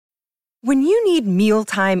When you need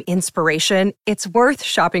mealtime inspiration, it's worth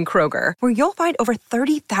shopping Kroger, where you'll find over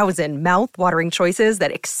 30,000 mouth-watering choices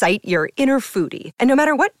that excite your inner foodie. And no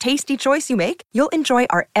matter what tasty choice you make, you'll enjoy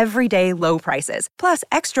our everyday low prices, plus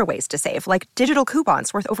extra ways to save, like digital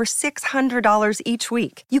coupons worth over $600 each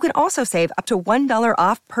week. You can also save up to $1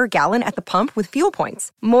 off per gallon at the pump with fuel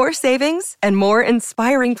points. More savings and more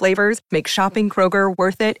inspiring flavors make shopping Kroger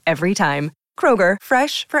worth it every time. Kroger,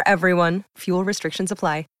 fresh for everyone. Fuel restrictions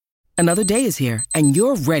apply. Another day is here, and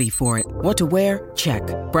you're ready for it. What to wear? Check.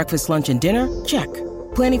 Breakfast, lunch, and dinner? Check.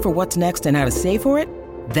 Planning for what's next and how to save for it?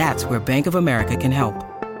 That's where Bank of America can help.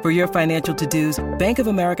 For your financial to-dos, Bank of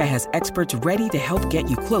America has experts ready to help get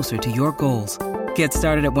you closer to your goals. Get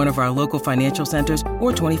started at one of our local financial centers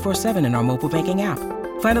or 24/7 in our mobile banking app.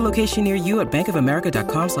 Find a location near you at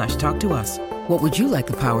bankofamerica.com/talktous. What would you like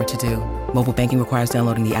the power to do? Mobile banking requires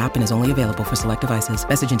downloading the app and is only available for select devices.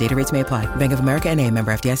 Message and data rates may apply. Bank of America N.A.,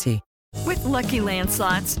 member FDIC. With Lucky Land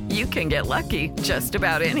Slots, you can get lucky just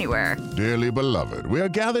about anywhere. Dearly beloved, we are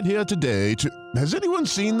gathered here today to... Has anyone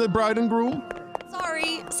seen the bride and groom?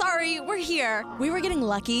 Sorry, we're here. We were getting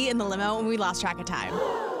lucky in the limo and we lost track of time.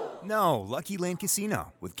 No, Lucky Land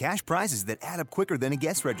Casino, with cash prizes that add up quicker than a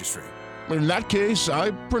guest registry. In that case,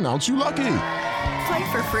 I pronounce you lucky.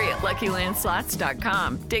 Play for free at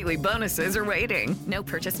LuckyLandSlots.com. Daily bonuses are waiting. No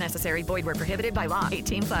purchase necessary. Void where prohibited by law.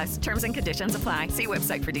 18+. Terms and conditions apply. See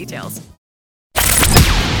website for details.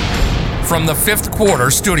 From the Fifth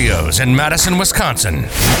Quarter Studios in Madison, Wisconsin,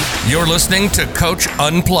 you're listening to Coach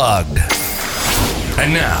Unplugged.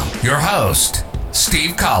 And now, your host,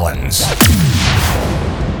 Steve Collins.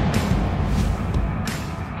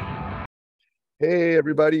 Hey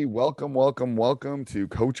everybody, welcome to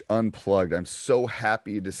Coach Unplugged. I'm so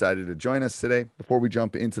happy you decided to join us today. Before we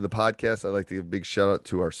jump into the podcast, I'd like to give a big shout out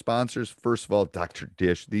to our sponsors. First of all, Dr.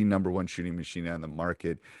 Dish, the #1 shooting machine on the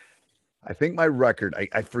market. I think my record,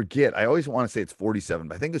 I forget, I always want to say it's 47,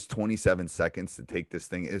 but I think it's 27 seconds to take this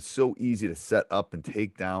thing. It's so easy to set up and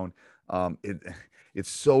take down. It's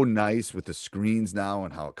so nice with the screens now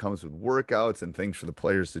and how it comes with workouts and things for the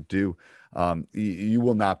players to do. You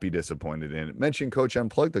will not be disappointed in it. Mention Coach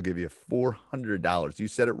Unplugged, they'll give you $400. You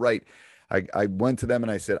said it right. I went to them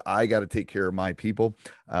and I said, I got to take care of my people.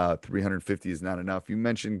 350 is not enough. You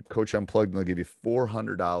mentioned Coach Unplugged and they'll give you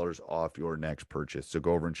 $400 off your next purchase. So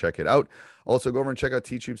go over and check it out. Also go over and check out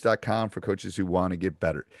teachhoops.com for coaches who want to get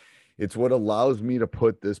better. It's what allows me to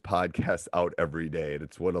put this podcast out every day.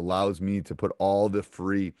 It's what allows me to put all the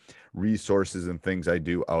free resources and things I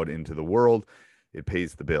do out into the world. It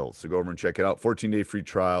pays the bills. So go over and check it out. 14-day free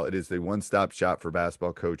trial. It is the one-stop shop for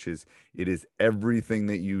basketball coaches. It is everything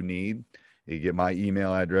that you need. You get my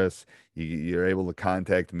email address. You're able to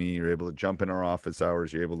contact me. You're able to jump in our office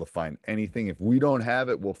hours. You're able to find anything. If we don't have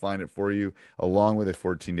it, we'll find it for you along with a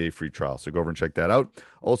 14-day free trial. So go over and check that out.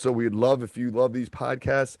 Also, we'd love if you love these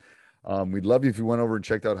podcasts. We'd love you if you went over and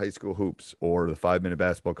checked out High School Hoops or the 5-Minute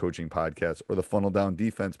Basketball Coaching Podcast or the Funnel Down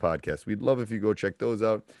Defense Podcast. We'd love if you go check those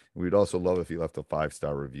out. We'd also love if you left a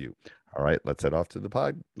 5-star review. All right, let's head off to the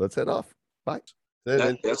pod. Let's head off. Bye.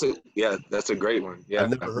 That's a great one. Yeah, I've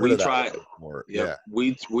never heard of that before. Yeah,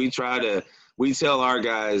 we tell our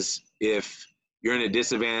guys, if you're in a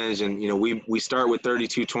disadvantage, and we start with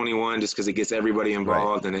 32-21 just because it gets everybody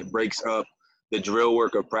involved, right, and it breaks up the drill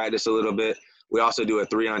work of practice a little bit. We also do a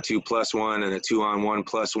 3-on-2 +1 and a 2-on-1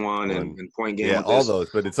 +1 and point game. Yeah, all those.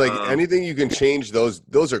 But it's like anything you can change,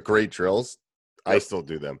 those are great drills. I still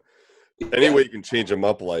do them. Any way you can change them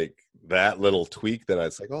up like that little tweak, then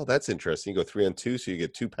it's like, oh, that's interesting. You go 3-on-2, so you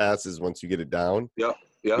get 2 passes once you get it down. Yep.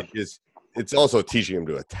 It's also teaching them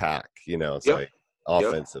to attack, it's like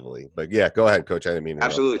offensively. But yeah, go ahead, Coach. I didn't mean to.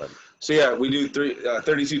 Absolutely. So yeah, we do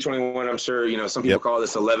 32-21. I'm sure, some people call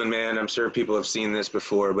this 11-man. I'm sure people have seen this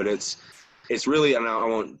before, but it's really, and I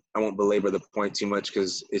won't belabor the point too much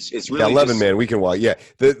because it's really 11-man. We can walk. Yeah.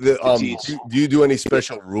 Do you do any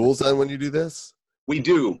special rules on when you do this? We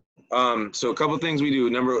do. So a couple of things we do.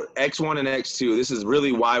 Number X1 and X2. This is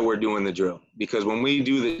really why we're doing the drill, because when we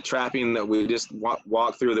do the trapping that we just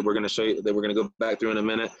walk through, that we're going to show you, that we're going to go back through in a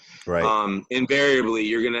minute. Right. Invariably,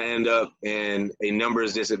 you're going to end up in a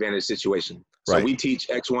numbers disadvantage situation. So we teach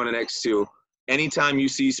X1 and X2. Anytime you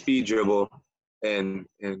see speed dribble, and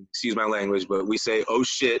excuse my language, but we say, oh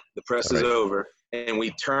shit, the press is over, and we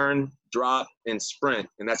turn, drop, and sprint,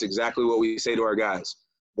 and that's exactly what we say to our guys.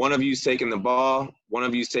 One of you's taking the ball, one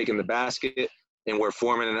of you's taking the basket, and we're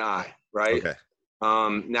forming an I, right? Okay.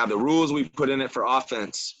 Now the rules we put in it for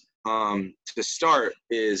offense to start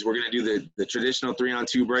is we're going to do the traditional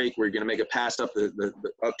 3-on-2 break. We're going to make a pass up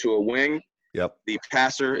up to a wing. Yep. The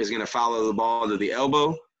passer is going to follow the ball to the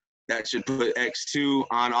elbow, that should put X2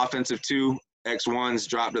 on offensive 2. X1's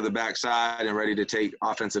drop to the backside and ready to take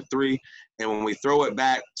offensive 3. And when we throw it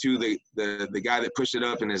back to the guy that pushed it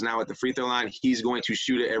up and is now at the free throw line, he's going to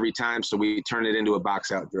shoot it every time. So we turn it into a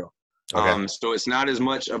box out drill. Okay. So it's not as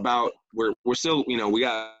much about we're still, we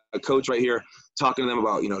got a coach right here talking to them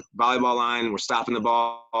about, volleyball line. We're stopping the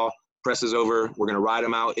ball, presses over. We're going to ride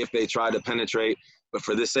them out if they try to penetrate. But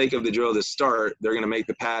for the sake of the drill to start, they're going to make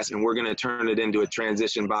the pass and we're going to turn it into a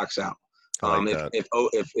transition box out.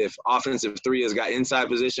 If offensive 3 has got inside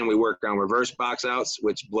position, we work on reverse box outs,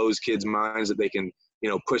 which blows kids' minds that they can,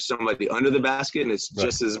 push somebody under the basket, and it's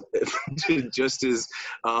just as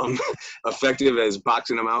effective as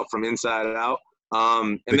boxing them out from inside out.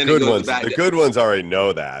 And then the good ones already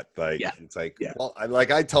know that. It's like, well,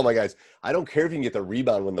 I tell my guys, I don't care if you can get the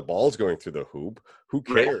rebound when the ball's going through the hoop. Who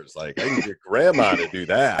cares? Right. I can get grandma to do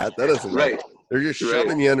that. That doesn't right. They're just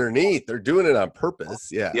shoving you underneath. They're doing it on purpose.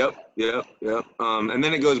 Yeah. Yep. And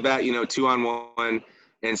then it goes back, 2-on-1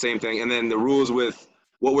 and same thing. And then the rules with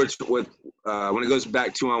when it goes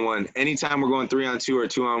back 2-on-1, anytime we're going 3-on-2 or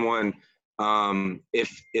 2-on-1,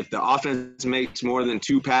 if the offense makes more than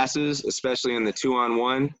 2 passes, especially in the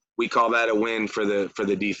 2-on-1, we call that a win for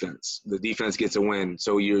the defense. The defense gets a win.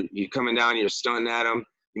 So you're coming down, you're stunting at them,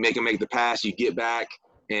 you make him make the pass, you get back,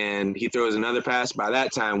 and he throws another pass. By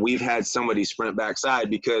that time, we've had somebody sprint backside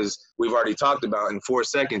because we've already talked about in 4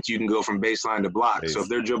 seconds you can go from baseline to block. So if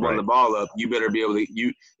they're dribbling the ball up, you better be able to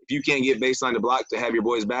if you can't get baseline to block to have your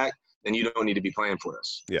boys back, then you don't need to be playing for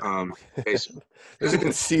us. Yeah. Basically. There's a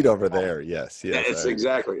good seat over there. Yes. Yeah, it's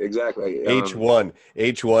exactly.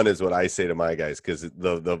 H1 is what I say to my guys, because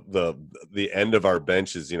the end of our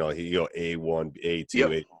bench is, A1,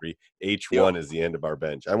 A2, A3. H1 is the end of our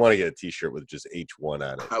bench. I want to get a T-shirt with just H1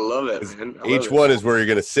 on it. I love it, man. H1 is where you're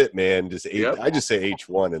going to sit, man. I just say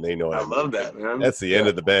H1 and they know it. I love that, man. That's the end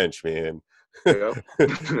of the bench, man.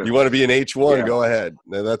 You want to be an H1? Go ahead.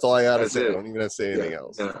 That's all I got to say. I don't even have to say anything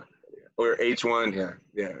else. Yeah. Or H1,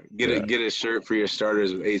 Get a shirt for your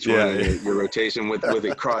starters with H1 and your rotation with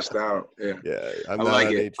it crossed out. I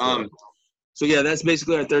like it. So that's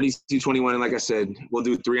basically our 32-21. And like I said, we'll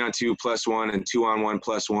do 3-on-2 +1 and 2-on-1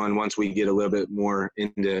 +1 once we get a little bit more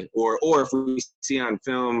into, or if we see on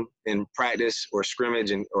film in practice or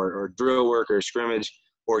scrimmage or drill work or scrimmage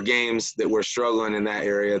or games that we're struggling in that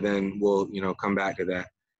area, then we'll come back to that.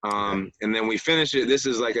 And then we finish it. This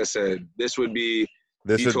is, like I said, this would be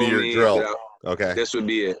your drill. Okay. This would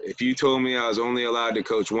be it. If you told me I was only allowed to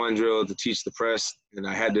coach one drill to teach the press and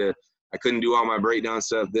I couldn't do all my breakdown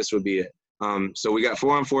stuff, this would be it. So we got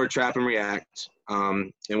 4-on-4 trap and react.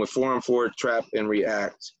 And with 4-on-4 trap and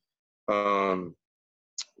react,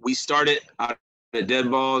 we start it out of dead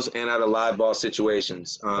balls and out of live ball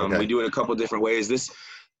situations. We do it a couple different ways. This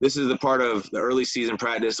is the part of the early season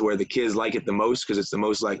practice where the kids like it the most because it's the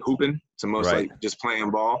most like hooping. It's the most like just playing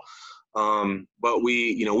ball. But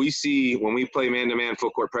we see when we play man-to-man full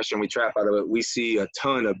court pressure and we trap out of it, we see a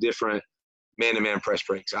ton of different man-to-man press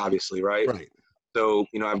breaks, obviously, right? So,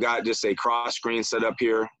 I've got just a cross screen set up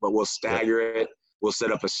here, but we'll stagger it. We'll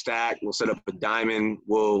set up a stack. We'll set up a diamond.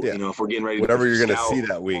 We'll, if we're getting ready whatever you're going to see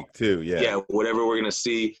that week too. Yeah, whatever we're going to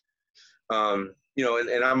see. And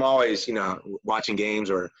I'm always, watching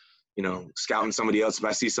games or, scouting somebody else. If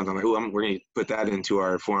I see something, I'm like, we're going to put that into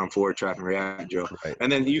our 4-on-4 trap and react drill.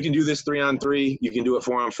 And then you can do this 3-on-3. You can do it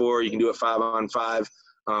 4-on-4. You can do it 5-on-5.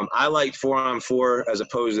 I like 4-on-4 as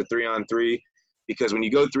opposed to 3-on-3 because when you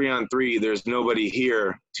go 3-on-3, there's nobody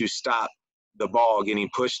here to stop the ball getting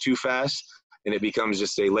pushed too fast, and it becomes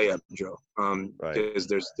just a layup drill. Because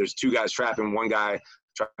there's 2 guys trapping, 1 guy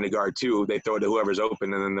trying to guard 2. They throw it to whoever's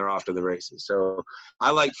open, and then they're off to the races. So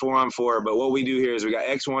I like 4-on-4, but what we do here is we got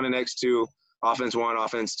X1 and X2, offense 1,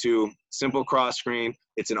 offense 2, simple cross screen.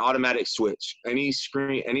 It's an automatic switch. Any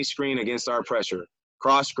screen against our pressure,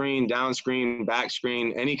 cross screen, down screen, back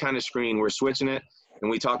screen, any kind of screen, we're switching it. And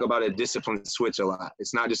we talk about a disciplined switch a lot.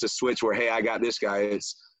 It's not just a switch where, hey, I got this guy.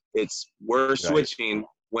 We're switching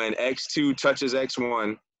when X2 touches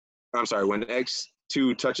X1. I'm sorry, when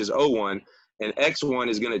X2 touches O1, and X1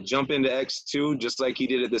 is going to jump into X2 just like he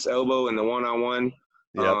did at this elbow in the one-on-one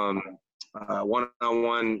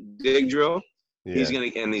dig drill. He's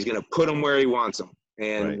going to put him where he wants him.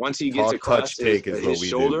 And once he gets across his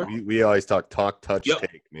shoulder. We always talk touch,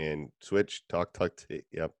 take, man. Switch, talk, take.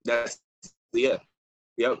 Yep.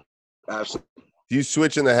 Yep, absolutely. Do you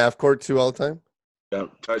switch in the half court too all the time? Yeah,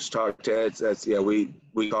 touch, talk, that's we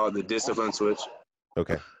call it the discipline switch.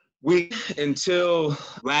 Okay. Until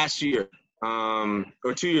last year,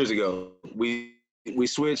 or 2 years ago, we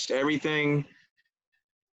switched everything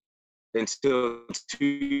until 2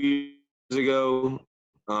 years ago.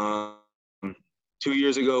 2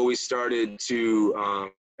 years ago, we started to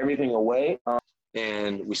everything away,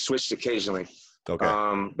 and we switched occasionally.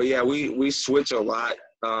 Okay. But yeah, we switch a lot.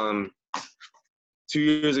 2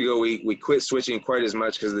 years ago, we quit switching quite as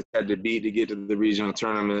much because they had to beat to get to the regional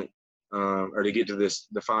tournament or to get to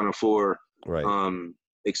the Final Four. Right.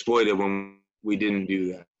 Exploited when we didn't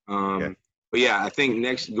do that. But yeah, I think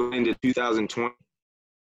going into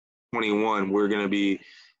 2021, we're going to be,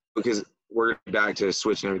 because we're back to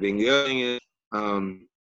switching everything. The other thing is,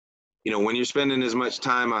 you know, when you're spending as much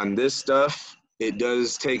time on this stuff, it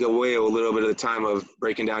does take away a little bit of the time of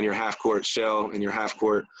breaking down your half-court shell and your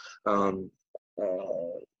half-court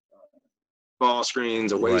ball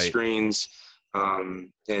screens, away screens,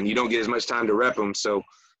 and you don't get as much time to rep them. So,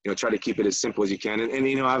 you know, try to keep it as simple as you can. And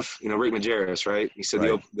you know, Rick Majerus, right? He said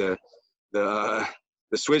the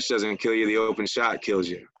switch doesn't kill you, the open shot kills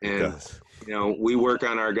you. And you know, we work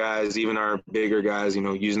on our guys, even our bigger guys, you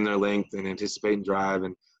know, using their length and anticipating drive.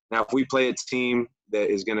 And now if we play a team that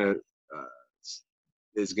is gonna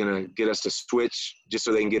get us to switch just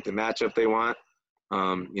so they can get the matchup they want,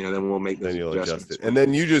 you know, then we'll make those adjustments. Adjust it. And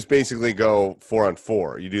then you just basically go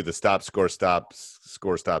 4-on-4. You do the stop, score, stop,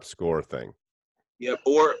 score, stop, score thing. Yep.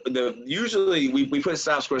 Or usually we put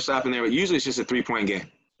stop, score, stop in there, but usually it's just a 3-point game.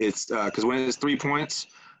 It's because when it's 3 points,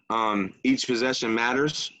 each possession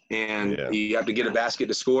matters, and you have to get a basket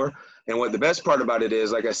to score. And what the best part about it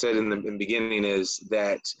is, like I said in the beginning, is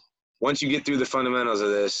that once you get through the fundamentals of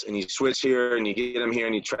this and you switch here and you get them here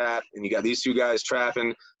and you trap and you got these two guys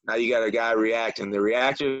trapping, now you got a guy reacting. The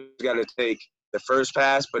reactor's got to take the first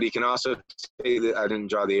pass, but he can also take I didn't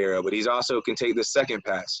draw the arrow, but he's also can take the second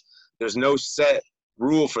pass. There's no set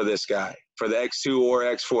rule for this guy, for the X2 or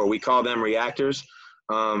X4. We call them reactors.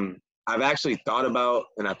 I've actually thought about,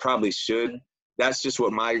 and I probably should, that's just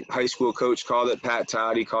what my high school coach called it, Pat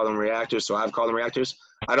Todd. He called them reactors, so I've called them reactors.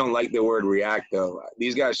 I don't like the word react, though.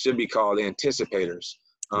 These guys should be called anticipators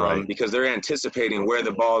because they're anticipating where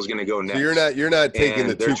the ball is going to go next. So you're not taking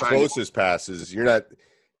the two closest passes. You're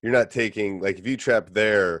not taking, like, if you trap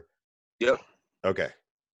there. Yep. Okay.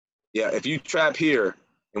 Yeah, if you trap here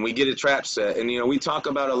and we get a trap set, and, you know, we talk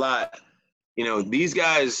about a lot, you know, these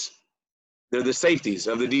guys, they're the safeties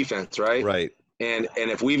of the defense, right? Right. And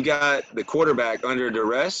if we've got the quarterback under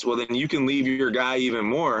duress, well, then you can leave your guy even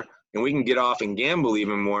more, and we can get off and gamble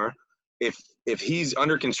even more. If he's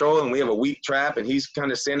under control and we have a weak trap and he's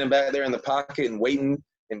kind of standing back there in the pocket and waiting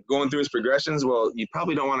and going through his progressions, well, you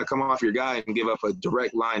probably don't want to come off your guy and give up a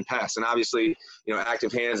direct line pass. And obviously, you know,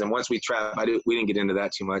 active hands. And once we trap, we didn't get into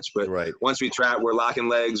that too much, but once we trap, we're locking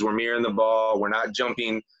legs, we're mirroring the ball, we're not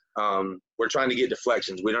jumping. We're trying to get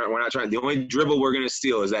deflections. We're not trying. The only dribble we're going to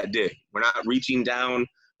steal is that dig. We're not reaching down.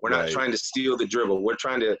 We're not trying to steal the dribble. We're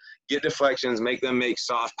trying to get deflections, make them make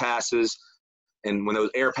soft passes. And when those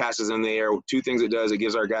air passes in the air, two things it does, it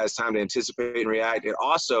gives our guys time to anticipate and react. It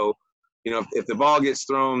also, you know, if the ball gets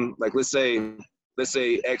thrown, like let's say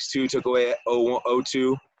X2 took away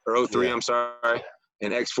 0-2 or 03, I'm sorry,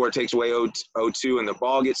 and X4 takes away 0-2, and the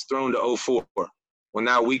ball gets thrown to 04. Well,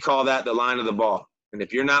 now we call that the line of the ball. And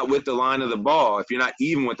if you're not with the line of the ball, if you're not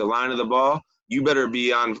even with the line of the ball, you better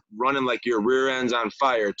be on running like your rear end's on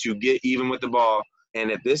fire to get even with the ball. And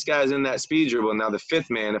if this guy's in that speed dribble, now the fifth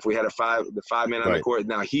man, if we had the five man on the court,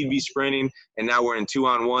 now he'd be sprinting, and now we're in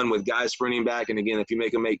 2-on-1 with guys sprinting back. And again, if you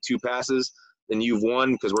make him make two passes, then you've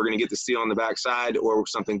won because we're going to get the steal on the backside, or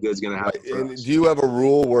something good's going to happen. And do you have a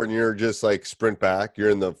rule where you're just like sprint back?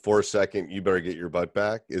 You're in the 4 second, you better get your butt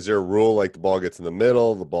back. Is there a rule like the ball gets in the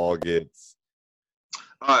middle, the ball gets?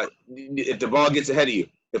 If the ball gets ahead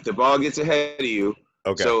of you,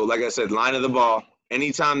 okay. So like I said, line of the ball,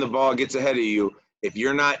 anytime the ball gets ahead of you, if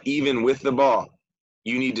you're not even with the ball,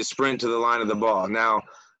 you need to sprint to the line of the ball. Now,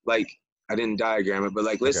 like, I didn't diagram it, but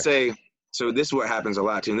like, let's say, so this is what happens a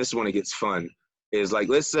lot too, and this is when it gets fun, is like,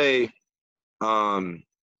 let's say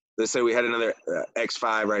we had another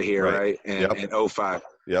X5 right here, right? And 05.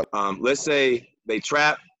 Yep. Let's say they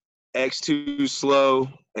trap X2 slow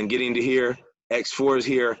and getting to here, X4 is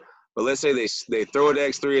here, but let's say they throw it to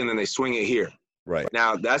X3 and then they swing it here. Right.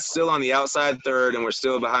 Now that's still on the outside third, and we're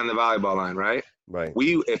still behind the volleyball line, right? Right.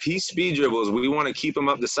 If he speed dribbles, we want to keep him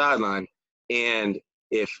up the sideline, and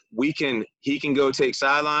if he can go take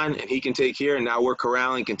sideline and he can take here, and now we're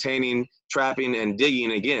corralling, containing, trapping, and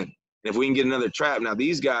digging again. And if we can get another trap, now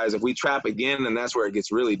these guys, if we trap again, then that's where it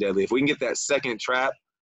gets really deadly. If we can get that second trap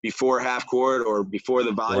before half court or before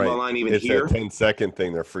the volleyball line, even it's here. It's that 10-second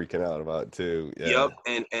thing they're freaking out about too. Yeah.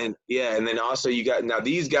 Yep. And then also you got, now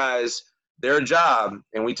these guys, their job,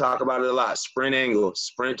 and we talk about it a lot, sprint angle,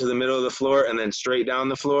 sprint to the middle of the floor and then straight down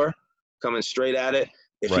the floor, coming straight at it.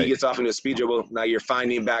 If he gets off into a speed dribble, now you're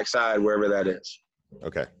finding backside wherever that is.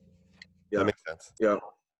 Okay. That makes sense. Yeah.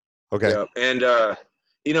 Okay. Yep. And,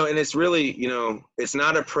 and it's really, it's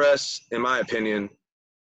not a press, in my opinion,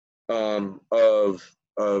 of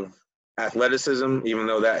athleticism, even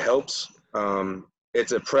though that helps.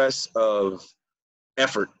 It's a press of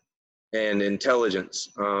effort and intelligence.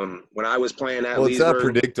 When I was playing at Leesburg, it's not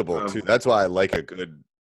predictable, too. That's why I like a good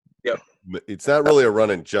 – Yep. It's not really a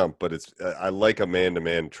run and jump, but it's I like a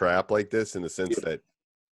man-to-man trap like this in the sense that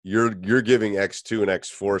you're giving X2 and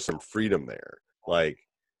X4 some freedom there. Like,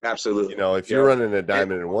 absolutely. If you're running a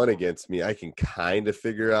diamond and one against me, I can kind of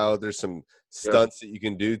figure out there's some stunts that you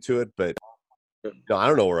can do to it, but I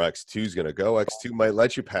don't know where X2 is going to go. X2 might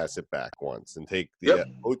let you pass it back once and take the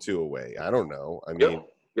O2 away. I don't know. I mean,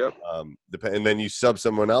 and then you sub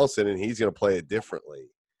someone else in, and he's going to play it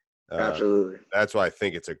differently. Absolutely. That's why I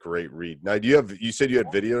think it's a great read. Now, you said you had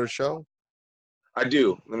video to show? I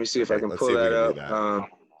do. Let me see if I can pull that up.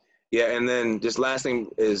 And then just last thing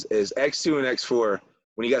is X2 and X4.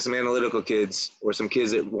 When you got some analytical kids or some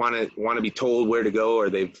kids that want to be told where to go, or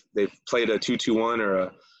they've played a 2-2-1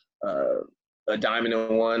 or a diamond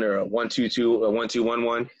and one or a 1-2-2, a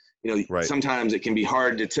 1-2-1-1. Sometimes it can be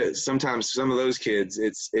hard to. Sometimes some of those kids,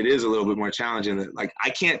 it is a little bit more challenging. That like I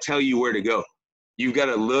can't tell you where to go. You've got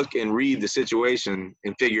to look and read the situation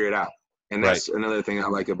and figure it out. And that's another thing I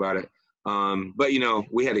like about it. But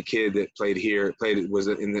we had a kid that played here.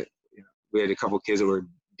 We had a couple of kids that were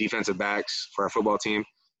defensive backs for our football team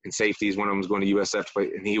and safeties. One of them was going to USF to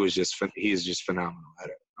play, and he is just phenomenal at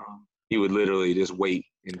it. He would literally just wait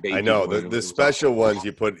and bait. I know the special ones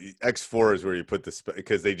you put X4 is where you put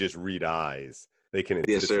because they just read eyes. They can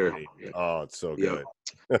anticipate. Yes, sir. Oh, it's so good.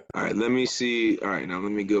 All right, let me see. All right, now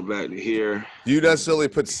let me go back to here. Do you necessarily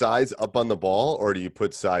put size up on the ball, or do you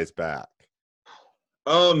put size back?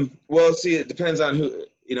 Well, see, it depends on who,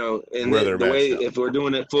 and the way, if we're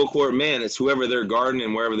doing it full court man, it's whoever they're guarding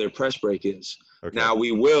and wherever their press break is. Okay. Now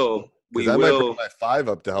we might bring my 5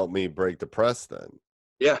 up to help me break the press then.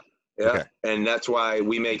 Yeah. Okay. And that's why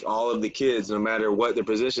we make all of the kids, no matter what their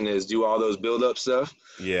position is, do all those build-up stuff.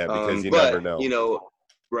 Yeah, because you never know.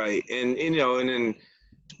 Right. And in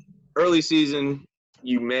early season,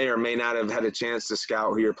 you may or may not have had a chance to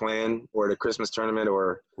scout who you're playing or at a Christmas tournament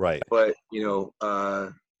or – right. But,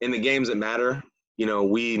 in the games that matter,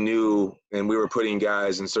 we knew and we were putting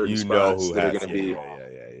guys in certain spots that are going to be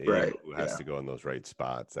 – right. Who has to go in those right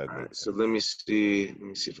spots. All right, so let me see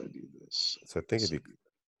if I do this. So I think it'd be –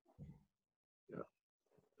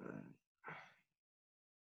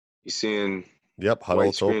 You seeing? Yep,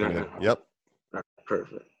 huddle's open. Yep. Right,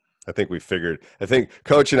 perfect. I think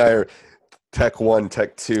Coach and I are Tech 1,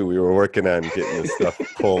 Tech 2. We were working on getting this stuff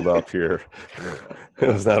pulled up here. It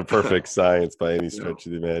was not perfect science by any stretch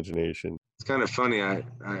of the imagination. It's kind of funny. I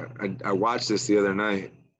watched this the other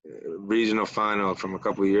night, regional final from a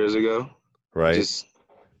couple of years ago. Right. Just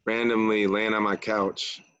randomly laying on my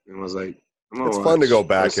couch and was like, it's fun to go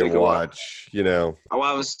back and watch,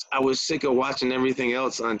 I was sick of watching everything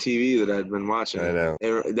else on TV that I'd been watching. I know.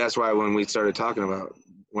 That's why when I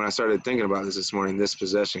started thinking about this morning, this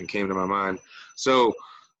possession came to my mind. So,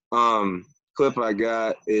 clip I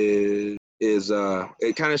got is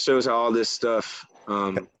it kind of shows how all this stuff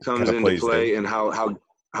comes into play and how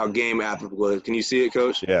game applicable is. Can you see it,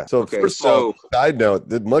 Coach? Yeah. So first of all, side note,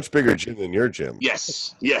 the much bigger gym than your gym.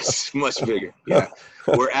 Yes, much bigger. Yeah.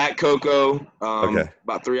 We're at Cocoa,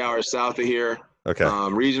 about 3 hours south of here. Okay.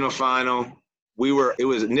 Regional final. It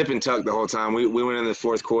was nip and tuck the whole time. We went in the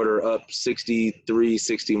fourth quarter up 63-61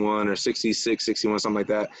 or 66-61, something like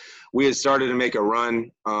that. We had started to make a run,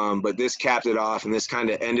 but this capped it off, and this kind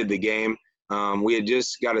of ended the game. We had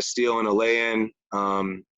just got a steal and a lay-in,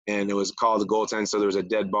 and it was called the goaltend, so there was a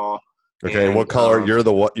dead ball. Okay, and what color? You're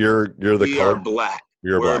the color? We are black.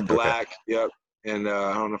 We're black. Okay. Yep. And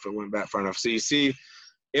I don't know if it went back far enough. So you see,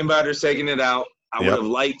 inbounder's taking it out. I would have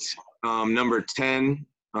liked number 10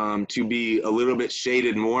 to be a little bit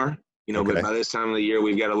shaded more, but by this time of the year,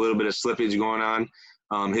 we've got a little bit of slippage going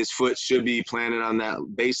on. His foot should be planted on that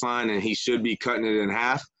baseline, and he should be cutting it in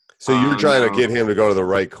half. So you're trying to get him to go to the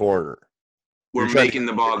right corner. We're making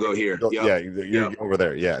the ball go here. Yeah, you're over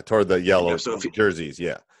there. Yeah, toward the yellow jerseys.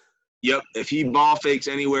 Yeah. Yep. If he ball fakes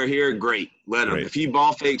anywhere here, great. Let him. If he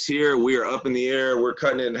ball fakes here, we are up in the air. We're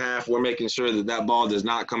cutting it in half. We're making sure that ball does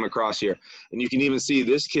not come across here. And you can even see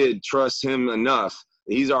this kid trusts him enough.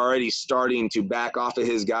 He's already starting to back off of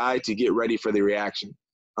his guy to get ready for the reaction.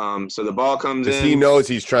 So the ball comes in. He knows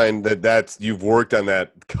he's trying you've worked on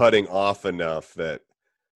that cutting off enough that.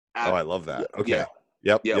 I love that. Okay.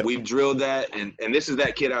 Yep. We've drilled that, and this is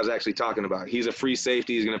that kid I was actually talking about. He's a free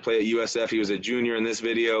safety. He's going to play at USF. He was a junior in this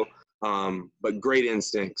video, but great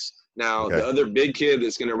instincts. Now, the other big kid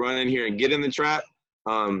that's going to run in here and get in the trap,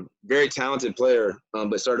 very talented player,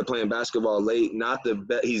 but started playing basketball late.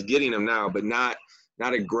 He's getting them now, but not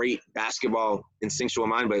a great basketball instinctual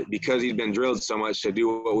mind, but because he's been drilled so much to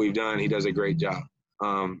do what we've done, he does a great job.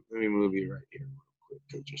 Let me move you right here.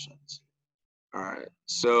 Coach your sons. All right.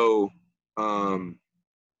 So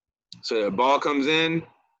the ball comes in.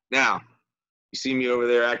 Now, you see me over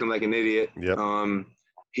there acting like an idiot. Yep.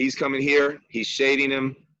 He's coming here. He's shading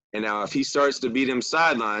him. And now if he starts to beat him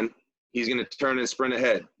sideline, he's going to turn and sprint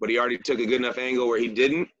ahead. But he already took a good enough angle where he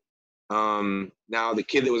didn't. Now the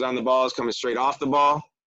kid that was on the ball is coming straight off the ball.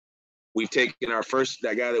 We've taken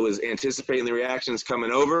that guy that was anticipating the reactions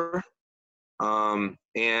coming over.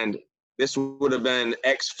 And this would have been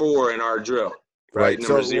X4 in our drill. Right.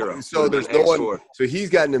 Number 0. So there's no one. So he's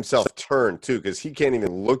gotten himself turned too, because he can't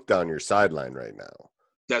even look down your sideline right now.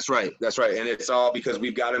 That's right. And it's all because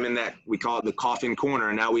we've got him in that, we call it the coffin corner.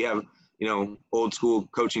 And now we have, old school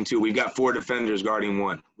coaching too. We've got 4 defenders guarding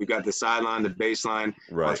 1. We've got the sideline, the baseline,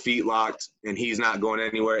 our feet locked, and he's not going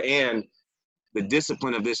anywhere. And the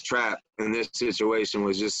discipline of this trap in this situation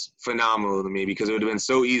was just phenomenal to me, because it would have been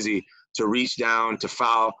so easy to reach down, to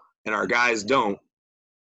foul, and our guys don't.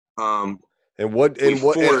 How do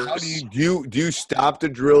you stop the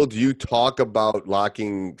drill? Do you talk about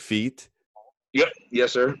locking feet? Yep.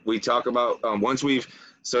 Yes, sir. We talk about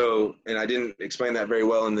and I didn't explain that very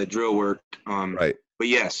well in the drill work. But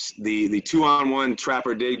yes, the 2-on-1 trap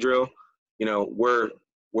or dig drill, we're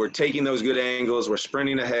taking those good angles, we're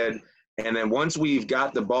sprinting ahead, and then once we've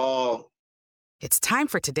got the ball. It's time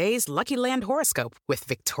for today's Lucky Land horoscope with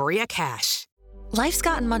Victoria Cash. Life's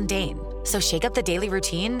gotten mundane, so shake up the daily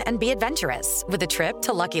routine and be adventurous with a trip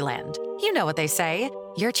to Lucky Land. You know what they say,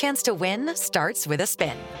 your chance to win starts with a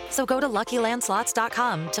spin. So go to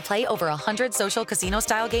LuckyLandSlots.com to play over 100 social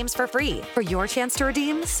casino-style games for free for your chance to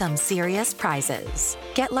redeem some serious prizes.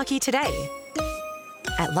 Get lucky today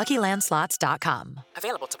at LuckyLandSlots.com.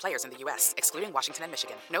 Available to players in the U.S., excluding Washington and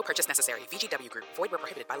Michigan. No purchase necessary. VGW Group. Void where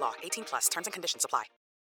prohibited by law. 18+. Terms and conditions apply.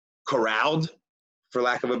 Corralled, for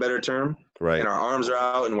lack of a better term. Right. And our arms are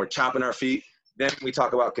out and we're chopping our feet. Then we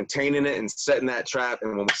talk about containing it and setting that trap.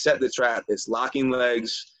 And when we set the trap, it's locking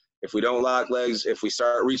legs. If we don't lock legs, if we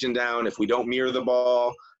start reaching down, if we don't mirror the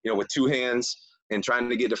ball, with 2 hands and trying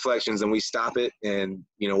to get deflections, then we stop it and,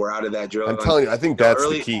 we're out of that drill. I'm telling you, I think that's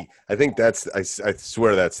the key. I think I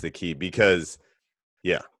swear that's the key, because,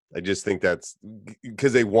 I just think that's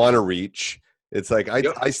because they want to reach. It's like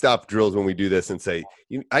I stop drills when we do this and say,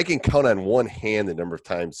 I can count on one hand the number of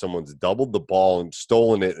times someone's doubled the ball and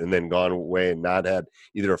stolen it and then gone away and not had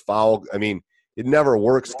either a foul. I mean, it never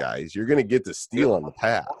works, guys. You're going to get the steal on the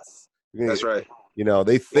pass. That's right.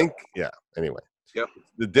 They think, anyway. Yep.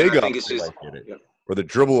 The dig up, or the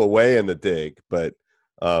dribble away and the dig. But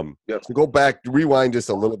so go back, rewind just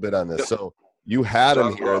a little bit on this. Yep. So you had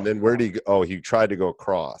him here, and then where did he go? Oh, he tried to go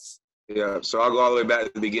across. Yeah, so I'll go all the way back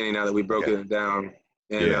to the beginning now that we broke it down.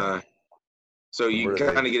 And so you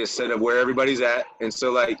kind of get a set of where everybody's at. And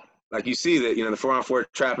so like you see that, the 4-on-4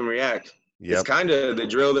 trap and react. Yep. It's kind of the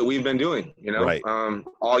drill that we've been doing,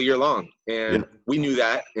 all year long. And we knew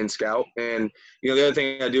that in Scout. And, the other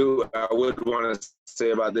thing I would want to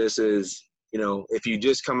say about this is, if you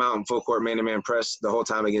just come out in full court man-to-man press the whole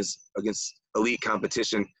time against elite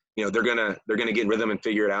competition, they're gonna get in rhythm and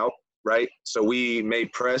figure it out, right? So we may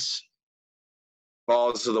press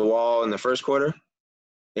balls to the wall in the first quarter,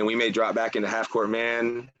 and we may drop back into half-court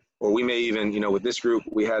man, or we may even, with this group,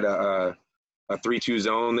 we had a 3-2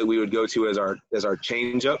 zone that we would go to as our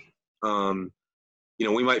change-up.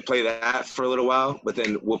 We might play that for a little while, but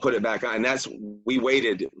then we'll put it back on. And we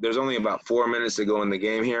waited. There's only about 4 minutes to go in the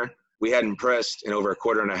game here. We hadn't pressed in over a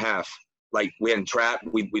quarter and a half. Like, we hadn't trapped.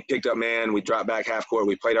 We picked up man. We dropped back half court.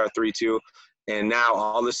 We played our 3-2. And now,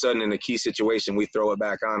 all of a sudden, in a key situation, we throw it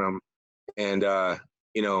back on them. And,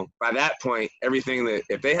 by that point, everything that –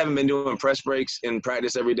 if they haven't been doing press breaks in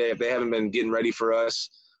practice every day, if they haven't been getting ready for us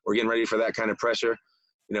or getting ready for that kind of pressure,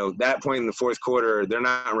 that point in the fourth quarter, they're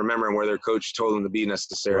not remembering where their coach told them to be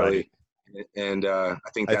necessarily. Right. And I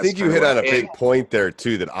think you hit on a big point there,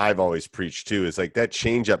 too, that I've always preached, too, is like that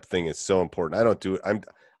change-up thing is so important. I don't do it. I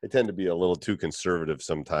tend to be a little too conservative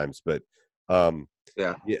sometimes, but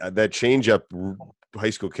that change-up, high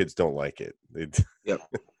school kids don't like it.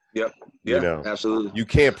 Yep. Yeah, absolutely. You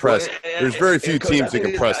can't press. There's very few teams that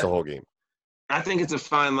can press the whole game. I think it's a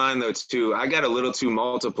fine line, though, too. I got a little too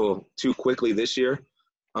multiple too quickly this year.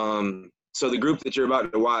 So the group that you're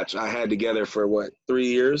about to watch, I had together for 3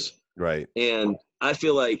 years. Right. And I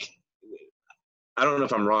feel like, I don't know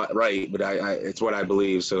if I'm right, but I it's what I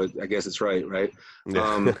believe, so I guess it's right?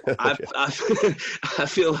 Yeah. I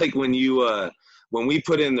feel like when we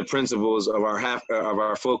put in the principles of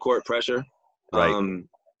our full court pressure, right.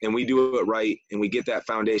 And we do it right, and we get that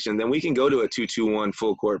foundation, then we can go to a 2-2-1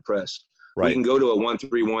 full court press. Right. We can go to a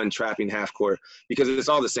 1-3-1 trapping half court, because it's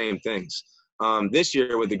all the same things. This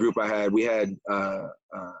year with the group I had, we had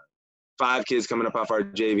 5 kids coming up off our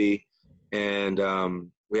JV, and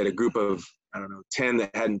we had a group of, 10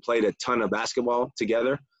 that hadn't played a ton of basketball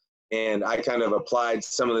together. And I kind of applied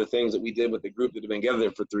some of the things that we did with the group that had been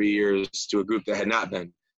together for 3 years to a group that had not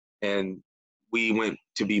been. And we went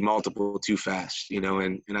to be multiple too fast,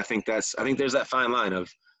 and I think there's that fine line of,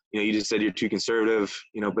 you just said you're too conservative,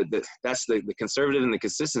 but that's the conservative, and the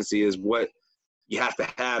consistency is what you have to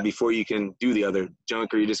have before you can do the other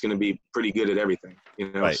junk, or you're just going to be pretty good at everything,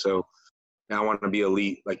 Right. So now I want to be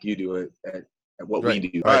elite like you do it at what right. we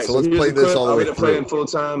do. All right, so let's play this all the way through. Play in full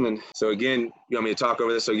time, and so again, you want me to talk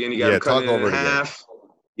over this? So again, you got him cutting in half.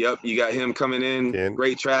 Yep, you got him coming in.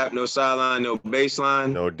 Great trap, no sideline, no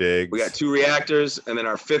baseline, no digs. We got 2 reactors, and then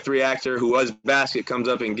our 5th reactor, who was basket, comes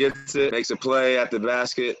up and gets it, makes a play at the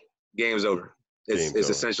basket. Game's over. It's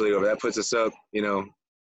essentially over. That puts us up.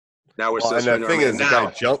 Now we're still. And the thing is,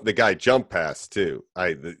 the guy jump pass too.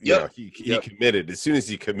 He committed as soon as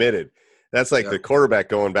he committed. That's like the quarterback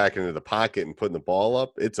going back into the pocket and putting the ball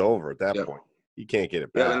up. It's over at that point. You can't get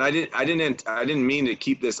it back. Yeah, and I didn't mean to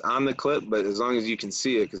keep this on the clip, but as long as you can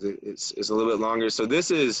see it, because it's a little bit longer. So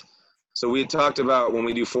we had talked about when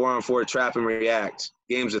we do 4-on-4 trap and react,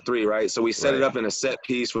 games of 3, right? So we set it up in a set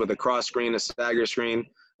piece with a cross screen, a stagger screen.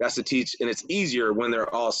 That's to teach, and it's easier when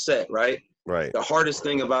they're all set, right? Right. The hardest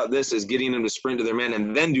thing about this is getting them to sprint to their man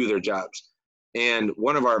and then do their jobs. And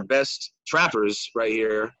one of our best trappers right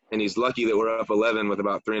here, and he's lucky that we're up 11 with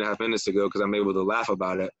about 3.5 minutes to go, because I'm able to laugh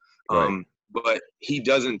about it. Right. But he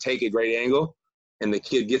doesn't take a great angle, and the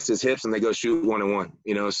kid gets his hips and they go shoot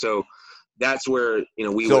 1-on-1. So that's where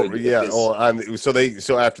we. So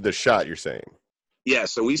so after the shot, you're saying. Yeah.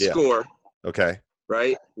 So we score. Okay.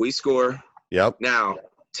 Right. We score. Yep. Now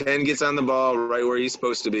 10 gets on the ball right where he's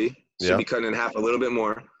supposed to be. Should be cutting in half a little bit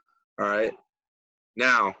more. All right.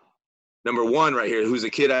 Now, number 1 right here, who's a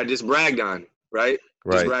kid I just bragged on, right?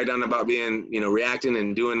 Just bragged on about being, reacting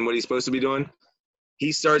and doing what he's supposed to be doing.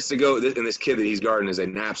 He starts to go, and this kid that he's guarding is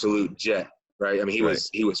an absolute jet, right? I mean,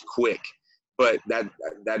 he was quick, but I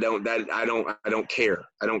don't care.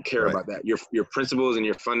 I don't care about that. Your principles and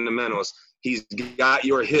your fundamentals. He's got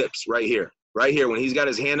your hips right here. Right here, when he's got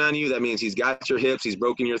his hand on you, that means he's got your hips. He's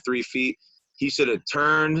broken your 3 feet. He should have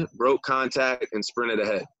turned, broke contact, and sprinted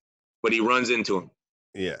ahead. But he runs into him.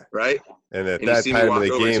 Yeah. Right? And at that time of the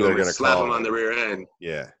game, they're going to slap him on the rear end.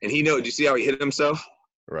 Yeah. And do you see how he hit himself?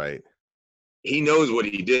 Right. He knows what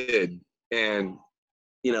he did. And,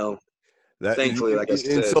 thankfully, like I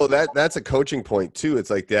said. And so that's a coaching point, too. It's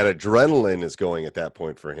like that adrenaline is going at that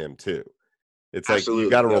point for him, too. It's like you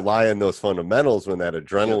got to rely on those fundamentals when that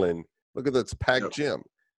adrenaline – look at this packed gym.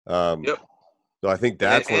 So I think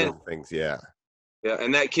that's one of the things. Yeah. Yeah,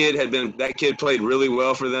 and that kid played really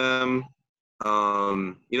well for them.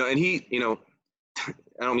 And he, I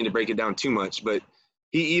don't mean to break it down too much, but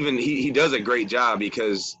he does a great job,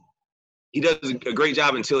 because he does a great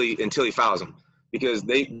job until he fouls them, because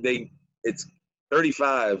it's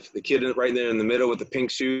 35. The kid right there in the middle with the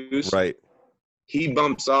pink shoes. Right. He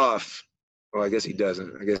bumps off. Well, I guess he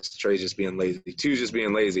doesn't. I guess Trey's just being lazy. 2's just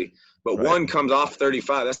being lazy. But 1 comes off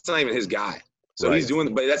 35. That's not even his guy. So he's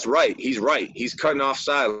doing – but that's right. He's right. He's cutting off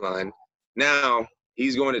sideline. Now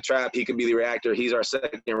he's going to trap. He could be the reactor. He's our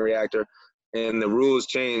second reactor. And the rules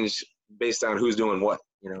change based on who's doing what,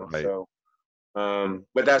 Right. So,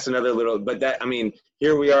 but that's another little – but that – I mean,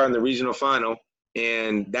 here we are in the regional final,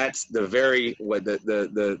 and that's the very –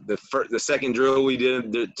 the second drill we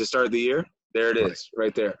did to start the year. There it is,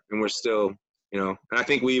 right there. And we're still, and I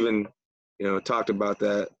think we even, talked about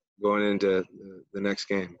that going into the next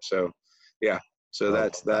game. So, yeah. So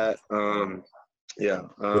that's that.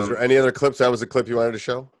 Was there any other clips? That was the clip you wanted to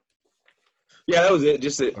show? Yeah, that was it.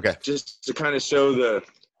 Just to kind of show the.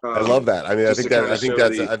 I love that. I mean, I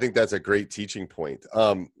think that's a great teaching point.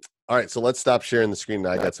 All right, so let's stop sharing the screen.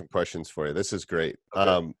 I got some questions for you. This is great.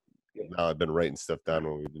 Okay. Now I've been writing stuff down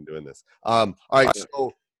when we've been doing this. All right,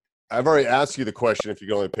 so. I've already asked you the question. If you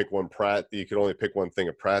could only pick you could only pick one thing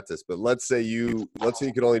at practice. But let's say you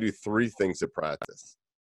could only do 3 things at practice.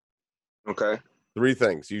 Okay. 3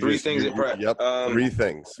 things. 3 things at practice. Yep. 3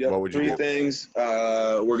 things. Yep, what would you do? 3 things.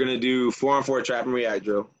 We're gonna do 4-on-4 trap and react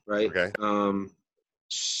drill, right? Okay.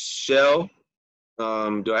 Shell,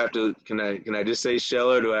 Do I have to? Can I just say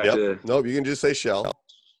shell, or do I have to? Nope, you can just say shell.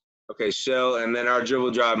 Okay, shell, and then our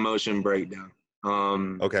dribble drive motion breakdown.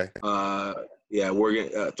 Okay. Yeah, we're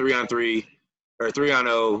gonna 3-on-3 or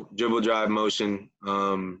 3-on-0 dribble drive motion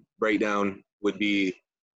breakdown would be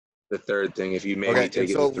the third thing. If you maybe take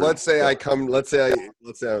it. So let's say I'm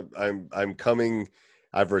coming.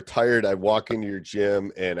 I've retired. I walk into your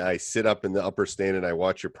gym and I sit up in the upper stand and I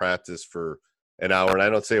watch your practice for an hour and I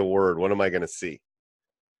don't say a word. What am I going to see?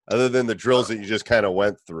 Other than the drills that you just kind of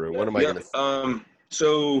went through, what am I going to see?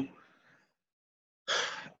 So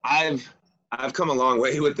I've come a long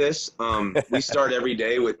way with this. We start every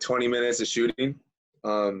day with 20 minutes of shooting.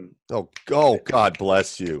 Oh, God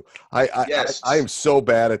bless you. I am so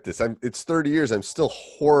bad at this. It's 30 years. I'm still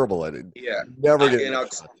horrible at it. Yeah. Never get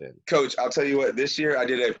Coach, I'll tell you what, this year I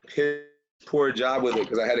did a poor job with it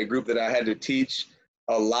because I had a group that I had to teach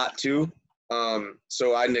a lot to.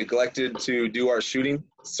 So I neglected to do our shooting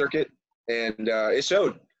circuit, and it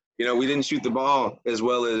showed. You know, we didn't shoot the ball as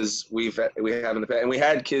well as we have in the past, and we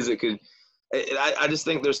had kids that could. I just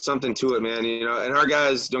think there's something to it, man. You know, and our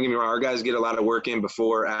guys, don't get me wrong, our guys get a lot of work in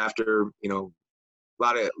before, after. You know,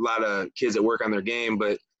 a lot of kids that work on their game,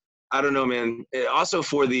 but I don't know, man. Also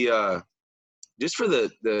for the just for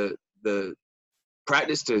the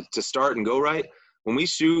practice to start and go right. When we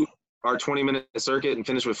shoot our 20-minute circuit and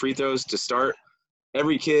finish with free throws to start,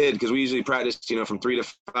 every kid, because we usually practice, you know, from 3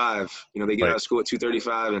 to 5. You know, they get out of school at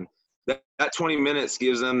 2:35, and that 20 minutes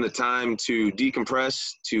gives them the time to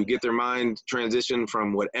decompress, to get their mind transition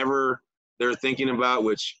from whatever they're thinking about,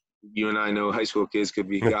 which you and I know high school kids could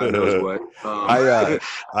be God knows what.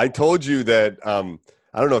 I told you that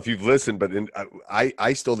I don't know if you've listened, but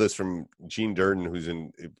I stole this from Gene Durden, who's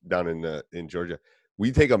down in Georgia.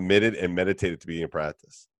 We take a minute and meditate at the beginning of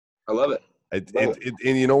practice. I love it.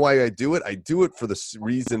 And you know why I do it? I do it for the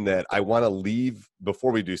reason that I want to leave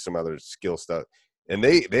before we do some other skill stuff. And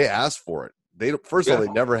they ask for it. First of all,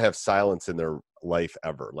 they never have silence in their life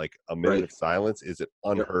ever. Like a minute of silence is an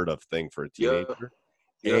unheard of thing for a teenager.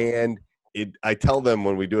 And I tell them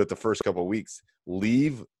when we do it the first couple of weeks,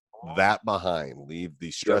 leave that behind. Leave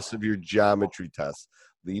the stress of your geometry tests.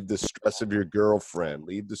 Leave the stress of your girlfriend.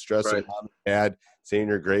 Leave the stress of mom and dad saying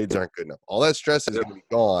your grades aren't good enough. All that stress is going to be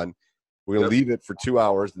gone. We're going to leave it for 2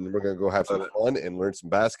 hours, and then we're going to go have some fun and learn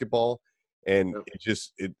some basketball. And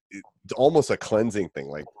it's almost a cleansing thing.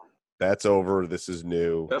 Like, that's over. This is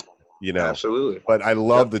new. You know, absolutely. But I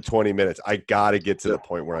love the 20 minutes. I got to get to the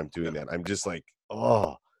point where I'm doing that. I'm just like,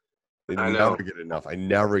 I never get enough. I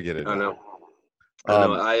never get enough. I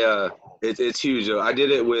know. It's huge though. I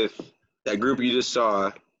did it with that group you just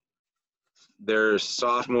saw. Their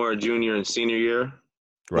sophomore, junior, and senior year.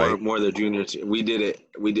 Right. More their junior. We did it.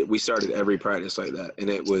 We started every practice like that,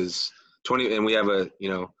 and it was 20. And we have a, you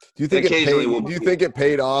know. Do you think it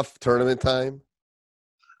paid off tournament time?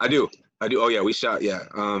 I do. Oh yeah, we shot. Yeah.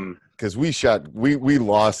 Because we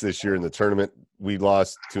lost this year in the tournament. We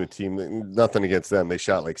lost to a team. Nothing against them. They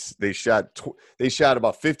shot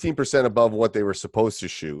about 15% above what they were supposed to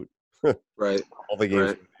shoot. Right. All the games.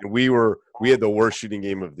 Right. And we had the worst shooting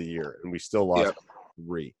game of the year, and we still lost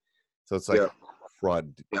 3. So it's like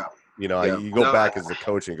crud. Yeah. You know, you go back as a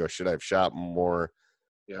coach and go, should I have shot more?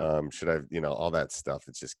 Yeah. Should I, all that stuff.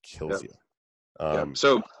 It just kills you.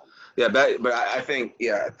 So, but I think,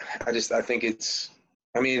 I think it's,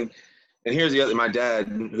 and here's the other, my dad,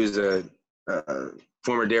 who's a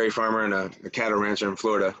former dairy farmer and a cattle rancher in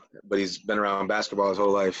Florida, but he's been around basketball his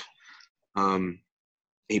whole life.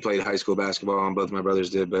 He played high school basketball, and both my brothers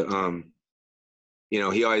did, but,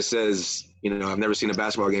 he always says, I've never seen a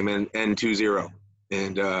basketball game end 2-0.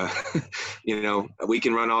 And, we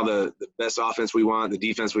can run all the best offense we want, the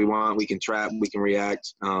defense we want. We can trap, we can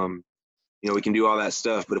react. We can do all that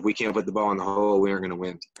stuff. But if we can't put the ball in the hole, we aren't going to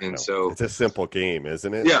win. And so it's a simple game,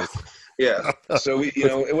 isn't it? Yeah. Yeah. So we,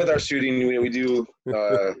 with our shooting, we do,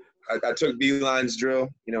 I took Beeline's drill,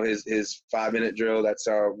 his 5-minute drill. That's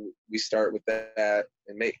how we start with that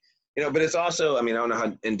and make, but it's also, I don't know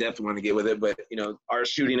how in depth we want to get with it, but, our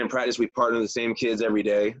shooting and practice, we partner the same kids every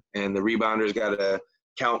day, and the rebounders got to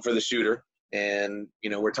count for the shooter. And,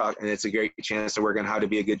 we're talking, it's a great chance to work on how to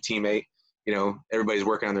be a good teammate. Everybody's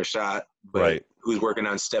working on their shot, but who's working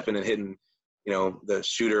on stepping and hitting, the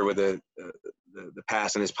shooter with the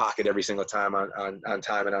pass in his pocket every single time on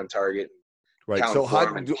time and on target. Right. So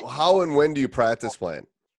how and when do you practice plan?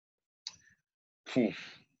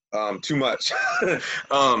 Too much.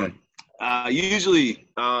 Usually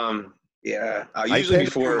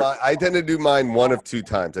before. I tend to do mine one of 2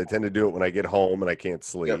 times. I tend to do it when I get home and I can't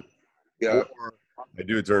sleep. Yeah. Or I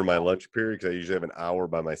do it during my lunch period because I usually have an hour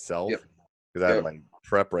by myself. because I have my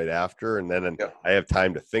prep right after, and then I have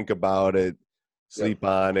time to think about it, sleep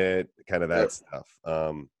on it, kind of that stuff.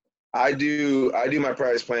 I do my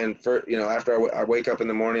practice plan for, after I wake up in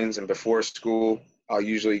the mornings and before school. I'll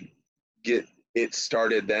usually get it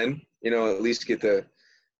started then, at least get the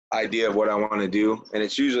idea of what I want to do. And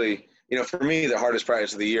it's usually, for me, the hardest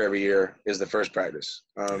practice of the year every year is the first practice.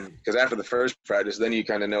 Because after the first practice, then you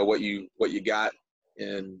kind of know what you got.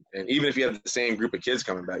 And even if you have the same group of kids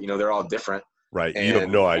coming back, they're all different. Right. You have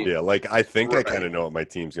no idea. Like, I think I kind of know what my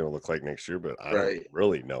team's going to look like next year, but I don't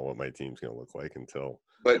really know what my team's going to look like until.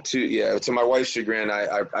 But to my wife's chagrin,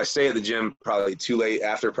 I stay at the gym probably too late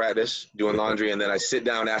after practice doing laundry. And then I sit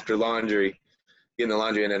down after laundry, get in the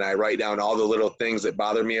laundry, and then I write down all the little things that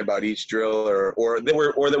bother me about each drill or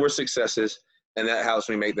that were successes. And that helps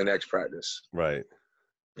me make the next practice. Right.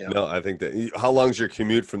 Yeah. No, I think that. How long's your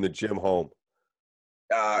commute from the gym home?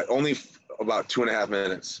 Only about 2.5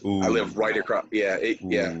 minutes. Ooh. I live right across.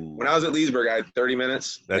 When I was at Leesburg, I had 30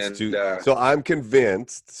 minutes. That's too. So I'm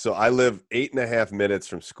convinced. So I live 8.5 minutes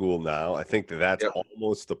from school now. I think that's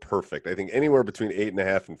almost the perfect. I think anywhere between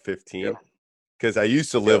 8.5 and 15. Because I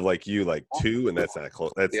used to live like you, like 2, and that's not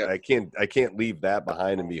close. That's I can't leave that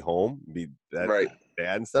behind and be home, be that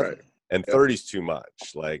bad and stuff. Right. And 30's too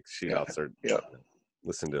much. Like I'll start.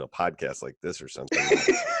 Listen to a podcast like this or something.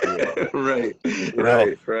 Right.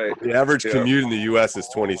 The average commute in the U.S. is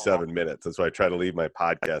 27 minutes. That's why I try to leave my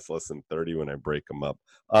podcast less than 30 when I break them up.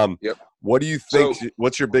 What do you think?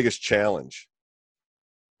 What's your biggest challenge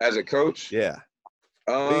as a coach? Yeah,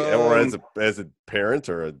 or as a parent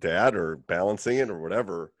or a dad or balancing it or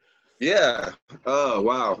whatever. Yeah. Oh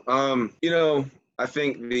wow. I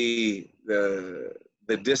think the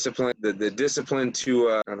discipline, the discipline to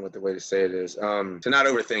I don't know what the way to say it is, to not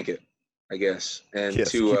overthink it, I guess, and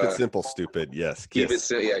KISS. to keep it simple, stupid. Yes, keep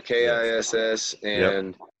KISS. It KISS,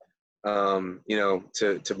 and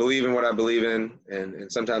to believe in what I believe in,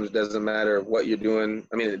 and sometimes it doesn't matter what you're doing.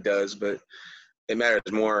 I mean, it does, but it matters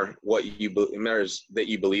more it matters that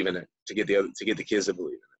you believe in it to get the kids to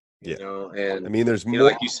believe in it. And I mean, there's more.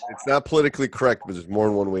 Like it's not politically correct, but there's more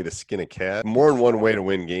than one way to skin a cat. More than one way to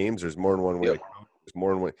win games. There's more than one way to. There's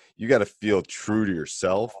more than one. You got to feel true to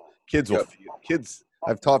yourself. Kids will feel. Kids.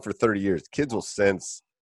 I've taught for 30 years. Kids will sense.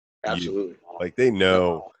 Absolutely. Like they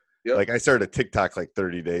know. Like I started a TikTok like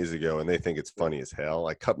 30 days ago, and they think it's funny as hell.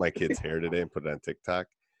 I cut my kid's hair today and put it on TikTok.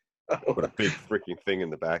 Put a big freaking thing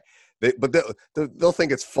in the back. They'll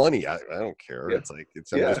think it's funny. I don't care. It's like I'm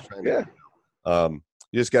just trying to.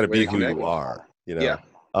 You just got to be who you are.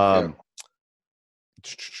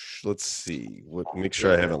 Let's see. Make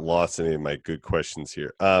sure I haven't lost any of my good questions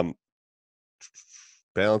here.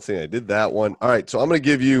 Balancing. I did that one. All right. So I'm going to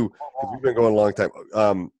give you, because we've been going a long time.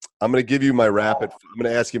 I'm going to give you I'm going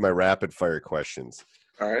to ask you my rapid fire questions.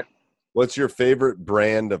 All right. What's your favorite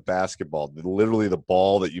brand of basketball? Literally the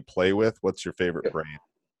ball that you play with. What's your favorite brand?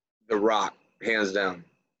 The Rock, hands down.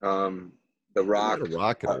 The Rock. Not a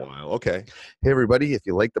Rock in a while. Okay. Hey, everybody. If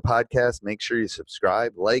you like the podcast, make sure you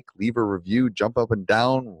subscribe, leave a review, jump up and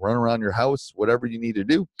down, run around your house, whatever you need to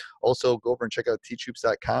do. Also, go over and check out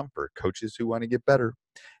teachhoops.com for coaches who want to get better.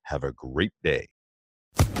 Have a great day.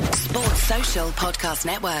 Sports Social Podcast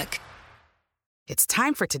Network. It's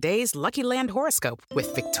time for today's Lucky Land horoscope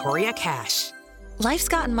with Victoria Cash. Life's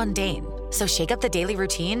gotten mundane, so shake up the daily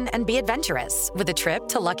routine and be adventurous with a trip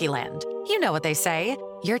to Lucky Land. You know what they say.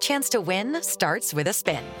 Your chance to win starts with a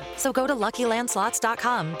spin. So go to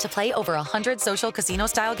LuckyLandSlots.com to play over 100 social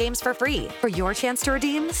casino-style games for free for your chance to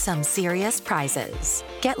redeem some serious prizes.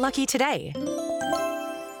 Get lucky today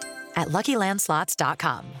at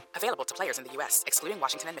LuckyLandSlots.com. Available to players in the U.S., excluding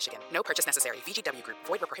Washington and Michigan. No purchase necessary. VGW Group.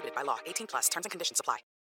 Void where prohibited by law. 18+. Terms and conditions apply.